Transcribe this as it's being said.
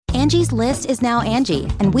Angie's List is now Angie,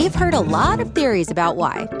 and we've heard a lot of theories about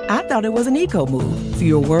why. I thought it was an eco move.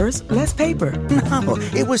 Fewer words, less paper. No,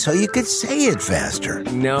 it was so you could say it faster.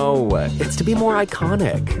 No, it's to be more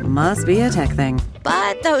iconic. Must be a tech thing.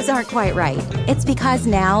 But those aren't quite right. It's because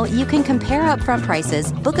now you can compare upfront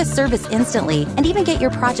prices, book a service instantly, and even get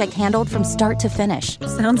your project handled from start to finish.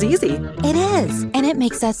 Sounds easy. It is, and it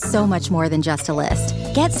makes us so much more than just a list.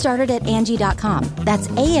 Get started at Angie.com. That's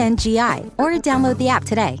ANGI, or download the app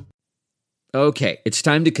today. Okay, it's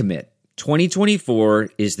time to commit. 2024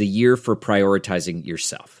 is the year for prioritizing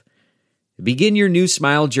yourself. Begin your new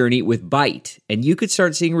smile journey with Byte, and you could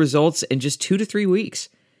start seeing results in just 2 to 3 weeks.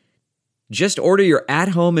 Just order your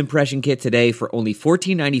at-home impression kit today for only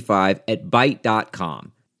 $14.95 at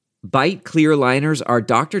Byte.com. Byte clear liners are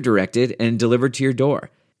doctor-directed and delivered to your door.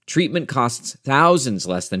 Treatment costs thousands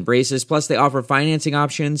less than braces, plus they offer financing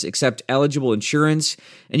options, accept eligible insurance,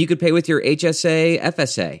 and you could pay with your HSA,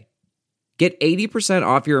 FSA. Get 80%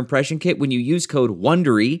 off your impression kit when you use code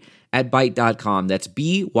WONDERY at Byte.com. That's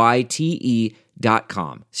BYTE.com.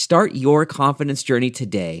 Start your confidence journey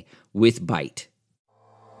today with Byte.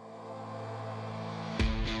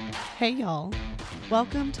 Hey, y'all.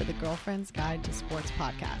 Welcome to the Girlfriend's Guide to Sports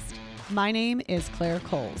podcast. My name is Claire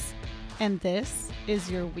Coles, and this is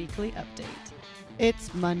your weekly update.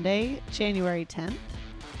 It's Monday, January 10th.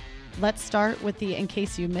 Let's start with the in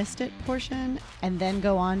case you missed it portion, and then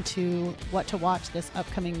go on to what to watch this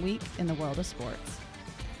upcoming week in the world of sports.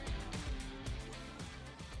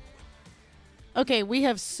 Okay, we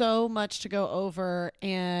have so much to go over,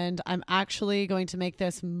 and I'm actually going to make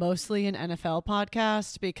this mostly an NFL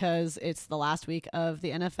podcast because it's the last week of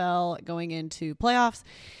the NFL going into playoffs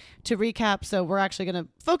to recap. So we're actually going to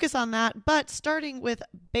focus on that. But starting with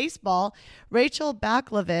baseball, Rachel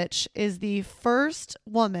Baklovich is the first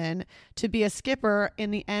woman to be a skipper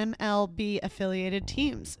in the MLB affiliated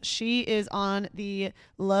teams. She is on the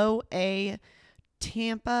low A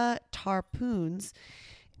Tampa Tarpons,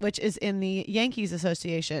 which is in the Yankees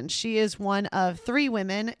Association. She is one of 3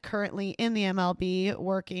 women currently in the MLB,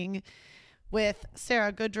 working with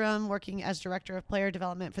Sarah Goodrum, working as Director of Player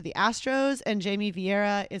Development for the Astros, and Jamie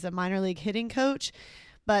Vieira is a minor league hitting coach.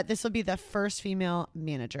 But this will be the first female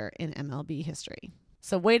manager in MLB history.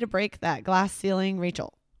 So way to break that glass ceiling,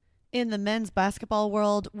 Rachel. In the men's basketball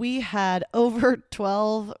world, we had over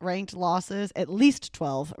 12 ranked losses, at least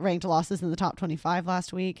 12 ranked losses in the top 25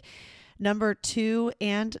 last week. Number 2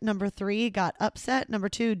 and number 3 got upset. Number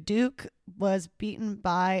 2, Duke, was beaten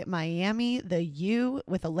by Miami, the U,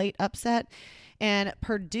 with a late upset. And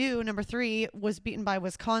Purdue, number 3, was beaten by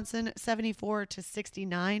Wisconsin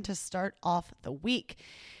 74-69 to start off the week.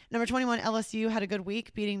 Number 21, LSU, had a good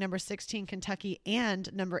week, beating number 16, Kentucky, and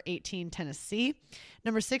number 18, Tennessee.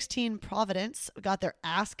 Number 16, Providence, got their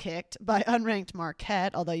ass kicked by unranked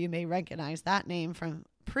Marquette, although you may recognize that name from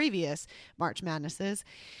previous March Madnesses.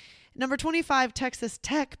 Number 25, Texas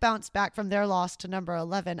Tech, bounced back from their loss to number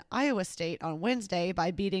 11, Iowa State, on Wednesday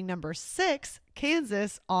by beating number 6,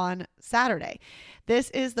 Kansas, on Saturday. This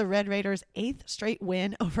is the Red Raiders' 8th straight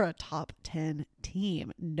win over a top 10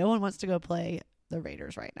 team. No one wants to go play the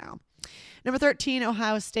Raiders right now. Number 13,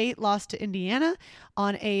 Ohio State, lost to Indiana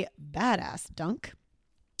on a badass dunk.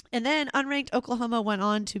 And then unranked Oklahoma went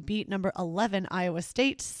on to beat number 11 Iowa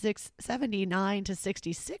State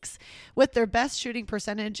 79-66 with their best shooting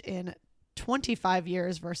percentage in 25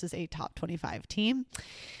 years versus a top 25 team.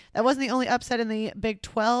 That wasn't the only upset in the Big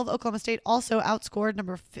 12. Oklahoma State also outscored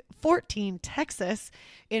number 14 Texas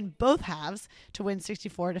in both halves to win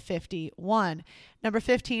 64-51. Number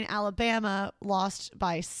 15 Alabama lost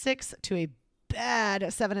by 6 to a bad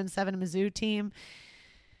 7-7 Mizzou team.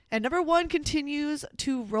 And number 1 continues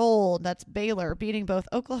to roll. That's Baylor, beating both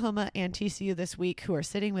Oklahoma and TCU this week, who are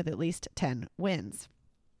sitting with at least 10 wins.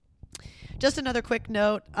 Just another quick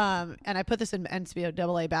note, and I put this in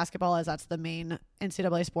NCAA basketball as that's the main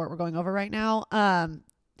NCAA sport we're going over right now. The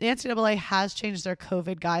NCAA has changed their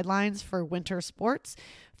COVID guidelines for winter sports.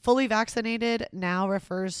 Fully vaccinated now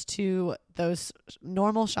refers to those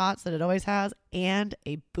normal shots that it always has and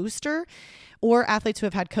a booster, or athletes who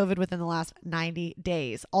have had COVID within the last 90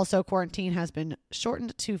 days. Also, quarantine has been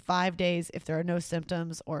shortened to 5 days if there are no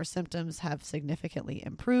symptoms or symptoms have significantly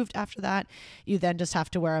improved after that. You then just have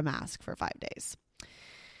to wear a mask for 5 days.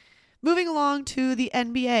 Moving along to the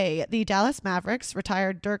NBA, the Dallas Mavericks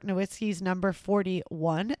retired Dirk Nowitzki's number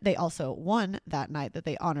 41. They also won that night that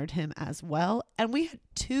they honored him as well. And we had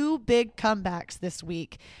 2 big comebacks this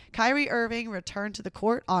week. Kyrie Irving returned to the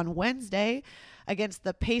court on Wednesday against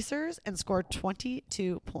the Pacers and scored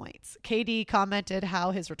 22 points. KD commented how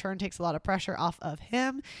his return takes a lot of pressure off of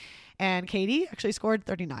him. And KD actually scored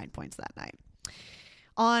 39 points that night.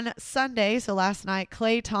 On Sunday, so last night,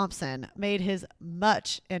 Klay Thompson made his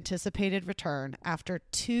much anticipated return after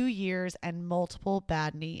 2 years and multiple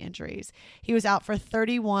bad knee injuries. He was out for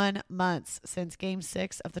 31 months since Game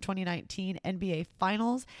 6 of the 2019 NBA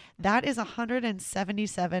Finals. That is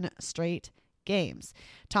 177 straight games.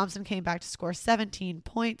 Thompson came back to score 17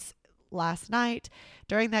 points last night.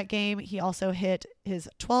 During that game, he also hit his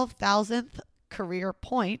 12,000th career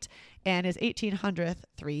point and his 1,800th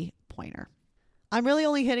three-pointer. I'm really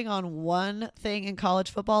only hitting on one thing in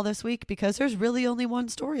college football this week because there's really only one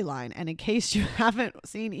storyline. And in case you haven't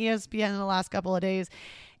seen ESPN in the last couple of days,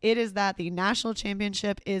 it is that the national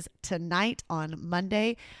championship is tonight on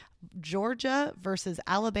Monday. Georgia versus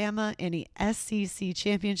Alabama in the SEC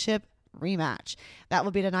championship rematch. That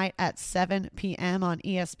will be tonight at 7 p.m. on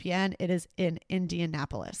ESPN. It is in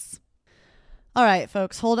Indianapolis. All right,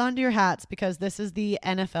 folks, hold on to your hats because this is the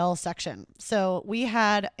NFL section. So we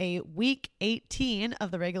had a week 18 of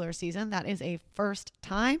the regular season. That is a first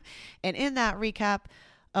time. And in that recap,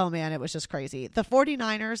 oh man, it was just crazy. The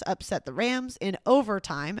 49ers upset the Rams in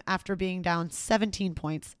overtime after being down 17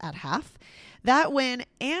 points at half. That win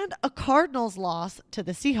and a Cardinals loss to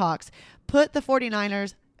the Seahawks put the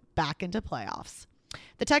 49ers back into playoffs.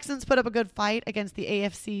 The Texans put up a good fight against the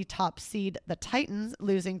AFC top seed, the Titans,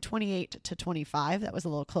 losing 28-25. That was a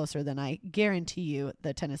little closer than I guarantee you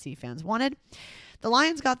the Tennessee fans wanted. The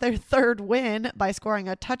Lions got their third win by scoring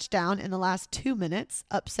a touchdown in the last 2 minutes,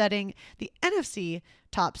 upsetting the NFC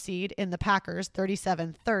top seed in the Packers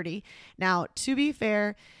 37-30. Now, to be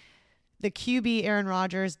fair, the QB Aaron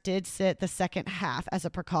Rodgers did sit the second half as a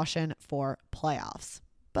precaution for playoffs.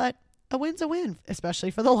 But a win's a win,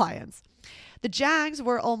 especially for the Lions. The Jags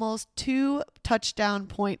were almost 2 touchdown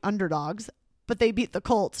point underdogs, but they beat the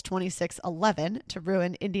Colts 26-11 to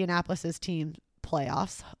ruin Indianapolis's team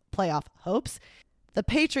playoff hopes. The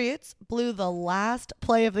Patriots blew the last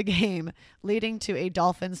play of the game, leading to a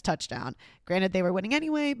Dolphins touchdown. Granted, they were winning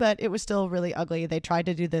anyway, but it was still really ugly. They tried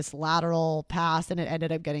to do this lateral pass, and it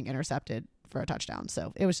ended up getting intercepted for a touchdown,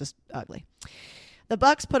 so it was just ugly. The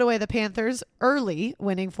Bucs put away the Panthers early,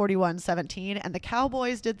 winning 41-17, and the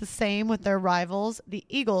Cowboys did the same with their rivals, the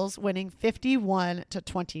Eagles, winning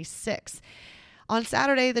 51-26. On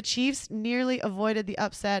Saturday, the Chiefs nearly avoided the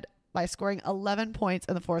upset by scoring 11 points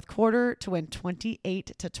in the fourth quarter to win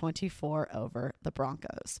 28-24 over the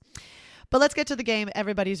Broncos. But let's get to the game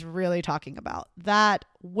everybody's really talking about. That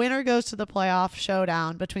winner goes to the playoff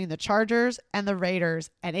showdown between the Chargers and the Raiders,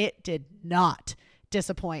 and it did not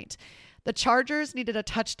disappoint. The Chargers needed a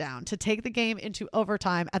touchdown to take the game into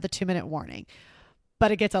overtime at the 2-minute warning.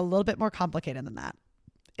 But it gets a little bit more complicated than that.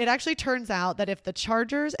 It actually turns out that if the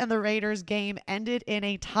Chargers and the Raiders game ended in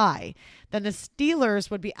a tie, then the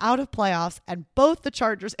Steelers would be out of playoffs and both the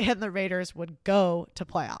Chargers and the Raiders would go to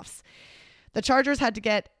playoffs. The Chargers had to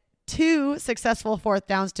get 2 successful fourth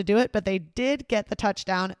downs to do it, but they did get the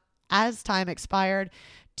touchdown as time expired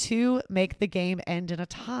to make the game end in a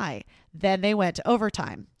tie. Then they went to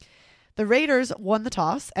overtime. The Raiders won the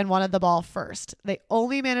toss and wanted the ball first. They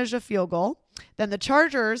only managed a field goal. Then the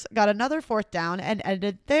Chargers got another fourth down and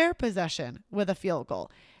ended their possession with a field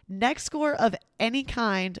goal. Next score of any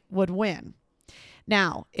kind would win.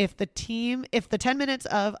 Now, if the 10 minutes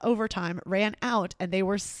of overtime ran out and they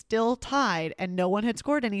were still tied and no one had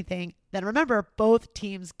scored anything, then remember, both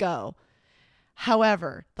teams go.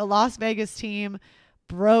 However, the Las Vegas team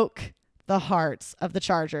broke the hearts of the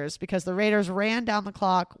Chargers because the Raiders ran down the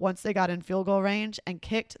clock once they got in field goal range and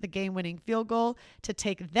kicked the game-winning field goal to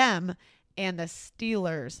take them and the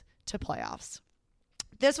Steelers to playoffs.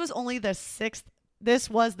 This was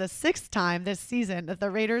the sixth time this season that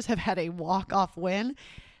the Raiders have had a walk-off win.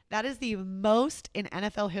 That is the most in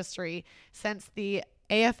NFL history since the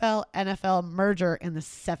AFL-NFL merger in the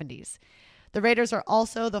 70s. The Raiders are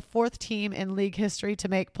also the 4th team in league history to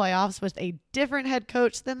make playoffs with a different head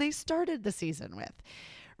coach than they started the season with.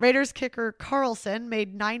 Raiders kicker Carlson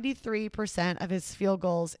made 93% of his field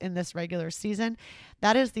goals in this regular season.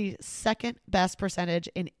 That is the second best percentage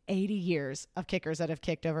in 80 years of kickers that have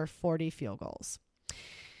kicked over 40 field goals.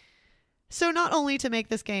 So not only to make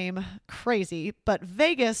this game crazy, but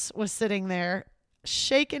Vegas was sitting there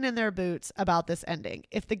shaken in their boots about this ending.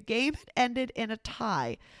 If the game had ended in a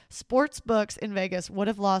tie, sports books in Vegas would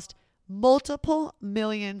have lost multiple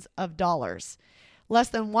millions of dollars. Less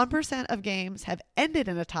than 1% of games have ended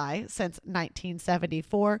in a tie since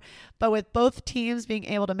 1974, but with both teams being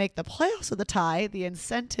able to make the playoffs with a tie, the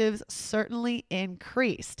incentives certainly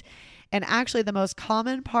increased. And actually, the most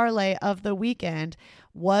common parlay of the weekend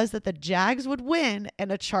was that the Jags would win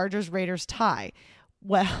and a Chargers-Raiders tie.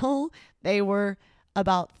 Well, they were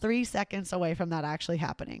about 3 seconds away from that actually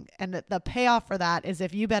happening. And the payoff for that is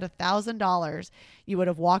if you bet $1,000, you would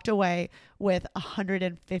have walked away with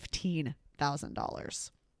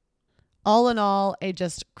 $115,000. All in all, a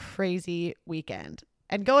just crazy weekend.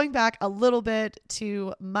 And going back a little bit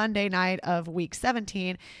to Monday night of week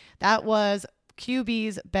 17, that was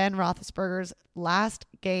QB's Ben Roethlisberger's last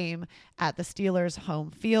game at the Steelers'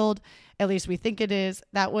 home field. At least we think it is.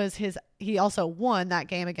 He also won that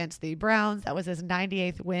game against the Browns. That was his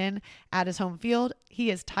 98th win at his home field.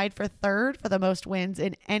 He is tied for third for the most wins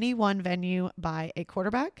in any one venue by a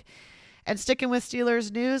quarterback. And sticking with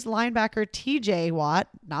Steelers news, linebacker TJ Watt,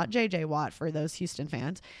 not JJ Watt for those Houston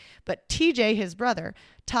fans, but TJ, his brother,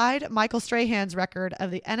 tied Michael Strahan's record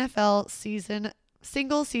of the NFL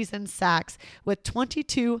single season sacks with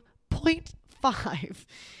 22.5.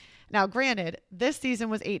 Now, granted, this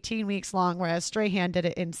season was 18 weeks long, whereas Strahan did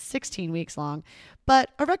it in 16 weeks long,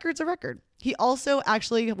 but a record's a record. He also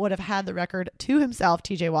actually would have had the record to himself,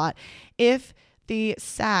 TJ Watt, if the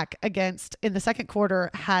sack in the second quarter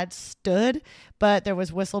had stood, but there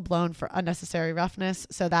was whistle blown for unnecessary roughness.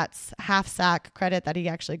 So that's half sack credit that he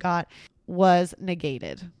actually got was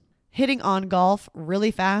negated. Hitting on golf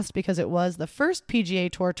really fast because it was the first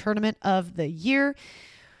PGA Tour tournament of the year.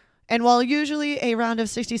 And while usually a round of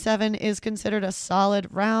 67 is considered a solid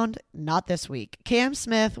round, not this week. Cam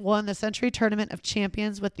Smith won the Century Tournament of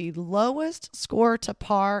Champions with the lowest score to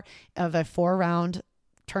par of a 4-round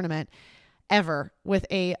tournament ever, with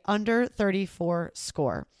a under 34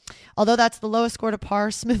 score. Although that's the lowest score to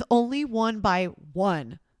par, Smith only won by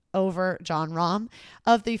 1 over Jon Rahm.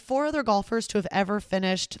 Of the 4 other golfers to have ever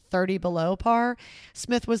finished 30 below par,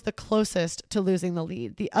 Smith was the closest to losing the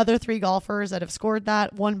lead. The other 3 golfers that have scored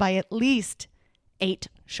that won by at least 8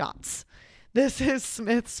 shots. This is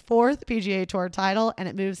Smith's 4th PGA Tour title, and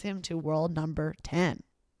it moves him to world number 10.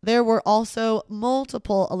 There were also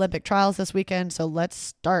multiple Olympic trials this weekend, so let's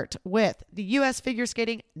start with the U.S. Figure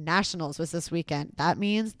Skating Nationals was this weekend. That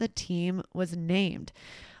means the team was named.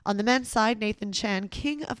 On the men's side, Nathan Chen,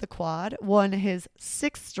 king of the quad, won his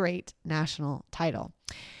 6th straight national title.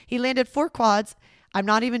 He landed 4 quads, I'm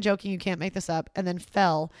not even joking, you can't make this up, and then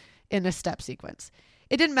fell in a step sequence.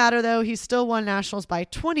 It didn't matter though, he still won nationals by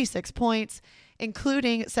 26 points,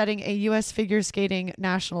 including setting a U.S. Figure Skating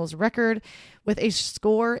Nationals record with a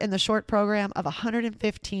score in the short program of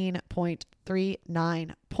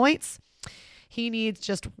 115.39 points. He needs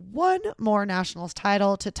just 1 more nationals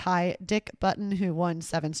title to tie Dick Button, who won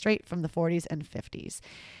 7 straight from the 40s and 50s.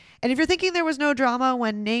 And if you're thinking there was no drama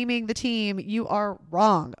when naming the team, you are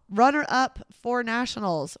wrong. Runner-up for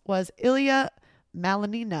nationals was Ilya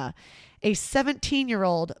Malinina, a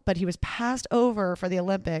 17-year-old, but he was passed over for the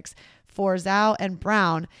Olympics for Zhao and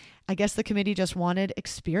Brown. I guess the committee just wanted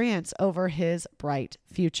experience over his bright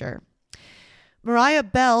future. Mariah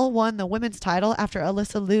Bell won the women's title after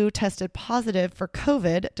Alyssa Liu tested positive for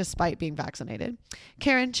COVID despite being vaccinated.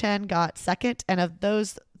 Karen Chen got second, and of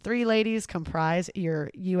those 3 ladies comprise your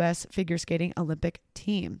U.S. figure skating Olympic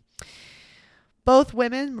team. Both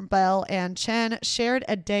women, Bell and Chen, shared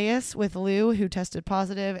a dais with Liu, who tested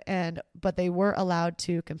positive, but they were allowed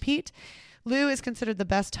to compete. Liu is considered the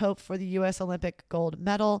best hope for the U.S. Olympic gold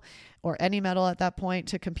medal, or any medal at that point,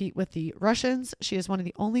 to compete with the Russians. She is one of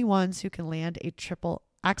the only ones who can land a triple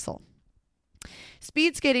axel.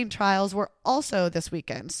 Speed skating trials were also this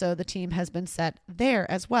weekend, so the team has been set there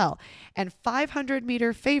as well. And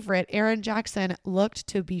 500-meter favorite Erin Jackson looked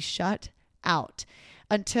to be shut out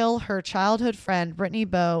until her childhood friend Brittany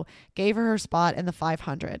Bowe gave her spot in the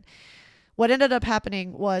 500. What ended up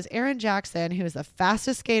happening was Erin Jackson, who is the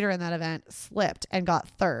fastest skater in that event, slipped and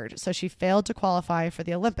got 3rd, so she failed to qualify for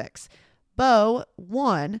the Olympics. Bowe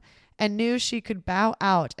won and knew she could bow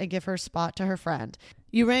out and give her spot to her friend.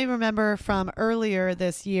 You may remember from earlier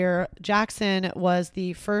this year, Jackson was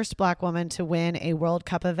the first Black woman to win a World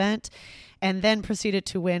Cup event and then proceeded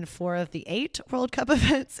to win 4 of the 8 World Cup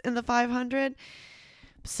events in the 500.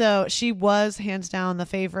 So she was hands down the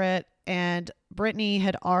favorite, and Brittany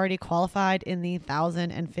had already qualified in the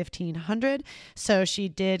 1,000 and 1,500. So she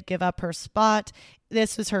did give up her spot.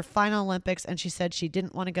 This was her final Olympics, and she said she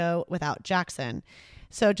didn't want to go without Jackson.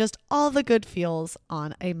 So just all the good feels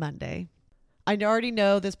on a Monday. I already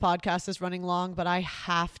know this podcast is running long, but I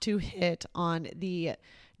have to hit on the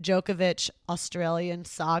Djokovic Australian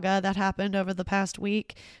saga that happened over the past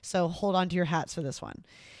week. So hold on to your hats for this one.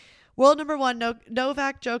 World number 1,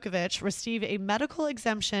 Novak Djokovic received a medical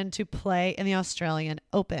exemption to play in the Australian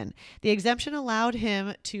Open. The exemption allowed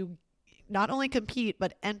him to not only compete,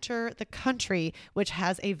 but enter the country, which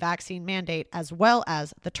has a vaccine mandate, as well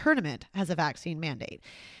as the tournament has a vaccine mandate.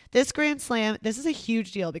 This Grand Slam, this is a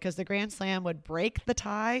huge deal because the Grand Slam would break the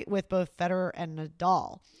tie with both Federer and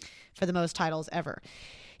Nadal for the most titles ever.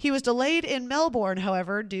 He was delayed in Melbourne,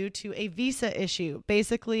 however, due to a visa issue.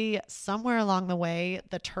 Basically, somewhere along the way,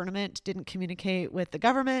 the tournament didn't communicate with the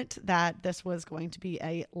government that this was going to be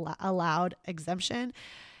a allowed exemption.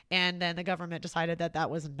 And then the government decided that that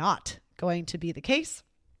was not going to be the case.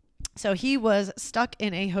 So he was stuck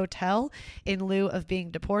in a hotel in lieu of being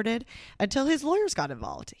deported until his lawyers got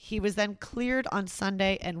involved. He was then cleared on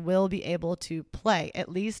Sunday and will be able to play, at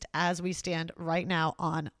least as we stand right now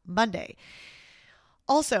on Monday.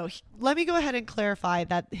 Also, let me go ahead and clarify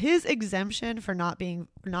that his exemption for not being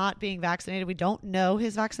vaccinated, we don't know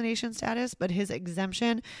his vaccination status, but his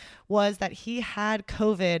exemption was that he had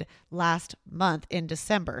COVID last month in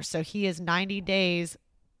December. So he is 90 days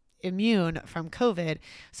immune from COVID.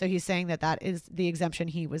 So he's saying that that is the exemption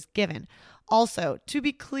he was given. Also, to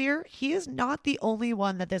be clear, he is not the only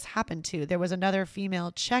one that this happened to. There was another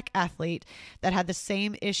female Czech athlete that had the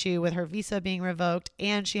same issue with her visa being revoked,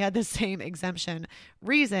 and she had the same exemption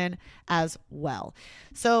reason as well.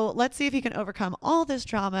 So let's see if he can overcome all this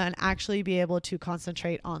drama and actually be able to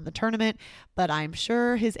concentrate on the tournament. But I'm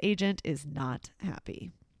sure his agent is not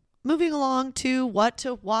happy. Moving along to what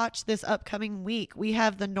to watch this upcoming week. We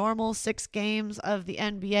have the normal 6 games of the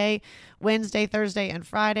NBA Wednesday, Thursday, and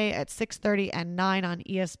Friday at 6:30 and 9 on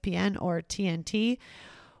ESPN or TNT.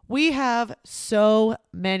 We have so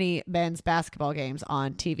many men's basketball games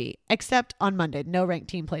on TV, except on Monday. No ranked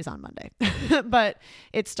team plays on Monday. But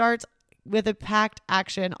it starts with a packed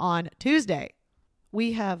action on Tuesday.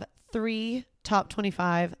 We have 3 top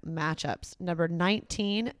 25 matchups. Number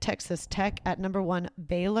 19, Texas Tech at number 1,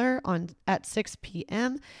 Baylor at 6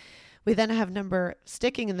 p.m. We then have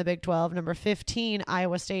sticking in the Big 12, number 15,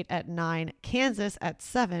 Iowa State at 9, Kansas at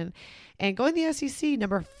 7. And going to the SEC,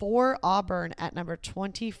 number 4, Auburn at number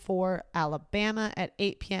 24, Alabama at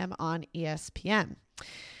 8 p.m. on ESPN.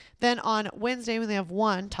 Then on Wednesday, we have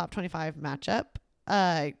 1 top 25 matchup.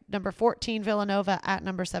 Number 14, Villanova at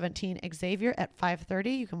number 17, Xavier at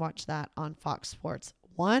 5:30. You can watch that on Fox Sports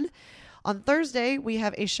 1. On Thursday, we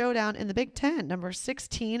have a showdown in the Big 10. Number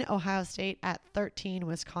 16, Ohio State at 13,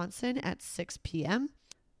 Wisconsin at 6 p.m.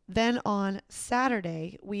 Then on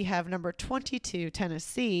Saturday, we have number 22,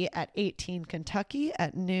 Tennessee at 18, Kentucky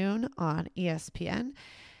at noon on ESPN.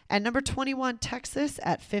 And number 21, Texas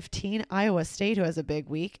at 15, Iowa State, who has a big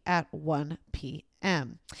week, at 1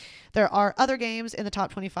 p.m. There are other games in the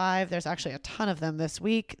top 25. There's actually a ton of them this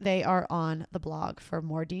week. They are on the blog for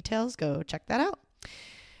more details. Go check that out.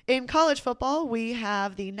 In college football, we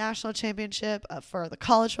have the national championship for the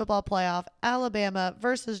college football playoff, Alabama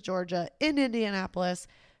versus Georgia in Indianapolis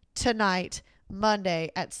tonight,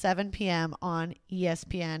 Monday at 7 p.m. on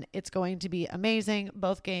ESPN. It's going to be amazing.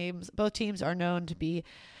 Both teams are known to be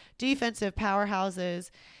defensive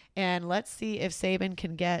powerhouses. And let's see if Saban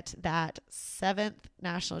can get that 7th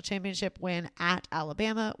national championship win at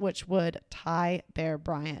Alabama, which would tie Bear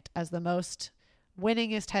Bryant as the most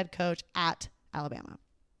winningest head coach at Alabama.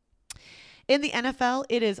 In the NFL,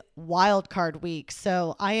 it is wild card week.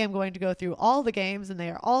 So I am going to go through all the games, and they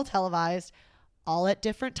are all televised, all at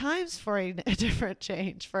different times for a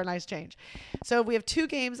nice change. So we have 2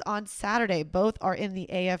 games on Saturday. Both are in the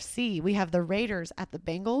AFC. We have the Raiders at the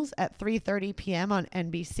Bengals at 3:30 p.m. on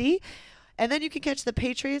NBC. And then you can catch the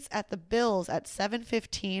Patriots at the Bills at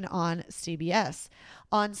 7:15 on CBS.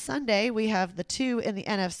 On Sunday, we have the 2 in the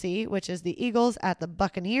NFC, which is the Eagles at the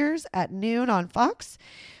Buccaneers at noon on Fox.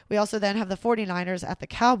 We also then have the 49ers at the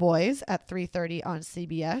Cowboys at 3:30 on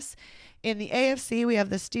CBS. In the AFC, we have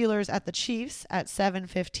the Steelers at the Chiefs at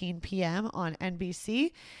 7:15 p.m. on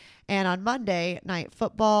NBC. And on Monday Night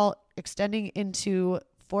Football, extending into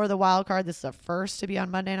for the wild card, this is the first to be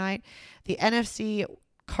on Monday night, the NFC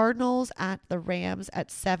Cardinals at the Rams at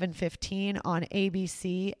 7:15 on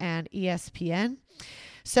ABC and ESPN.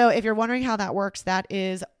 So if you're wondering how that works, that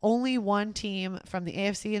is only one team from the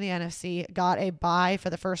AFC and the NFC got a bye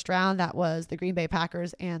for the first round. That was the Green Bay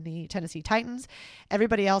Packers and the Tennessee Titans.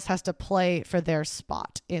 Everybody else has to play for their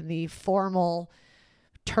spot in the formal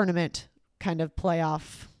tournament kind of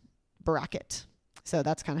playoff bracket. So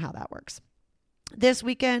that's kind of how that works. This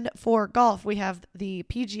weekend for golf, we have the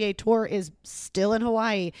PGA Tour is still in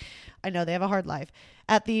Hawaii. I know they have a hard life.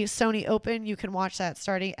 At the Sony Open, you can watch that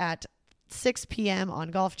starting at 6 p.m.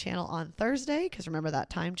 on Golf Channel on Thursday, because remember that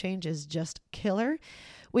time change is just killer.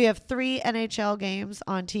 We have 3 NHL games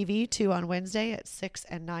on TV, 2 on Wednesday at 6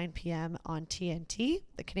 and 9 p.m. on TNT.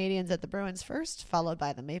 The Canadiens at the Bruins first, followed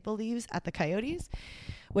by the Maple Leafs at the Coyotes.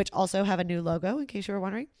 which also have a new logo, in case you were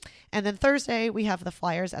wondering. And then Thursday, we have the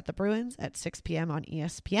Flyers at the Bruins at 6 p.m. on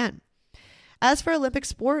ESPN. As for Olympic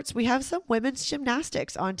sports, we have some women's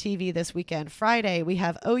gymnastics on TV this weekend. Friday, we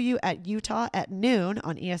have OU at Utah at noon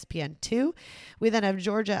on ESPN2. We then have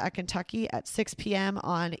Georgia at Kentucky at 6 p.m.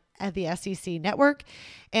 on the SEC Network.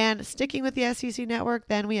 And sticking with the SEC Network,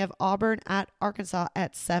 then we have Auburn at Arkansas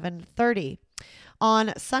at 7:30.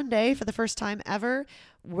 On Sunday, for the first time ever,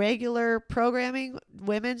 regular programming,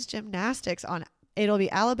 women's gymnastics on it'll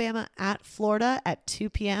be Alabama at Florida at 2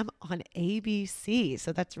 p.m. on ABC.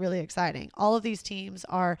 So that's really exciting. All of these teams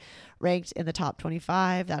are ranked in the top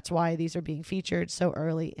 25. That's why these are being featured so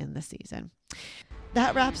early in the season.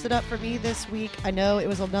 That wraps it up for me this week. I know it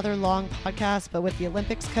was another long podcast, but with the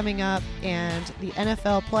Olympics coming up and the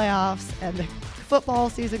NFL playoffs and the football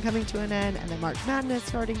season coming to an end and then March Madness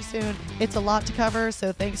starting soon, it's a lot to cover.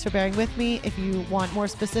 So thanks for bearing with me. If you want more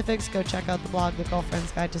specifics, go check out the blog, The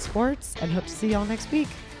Girlfriend's Guide to Sports, and hope to see y'all next week.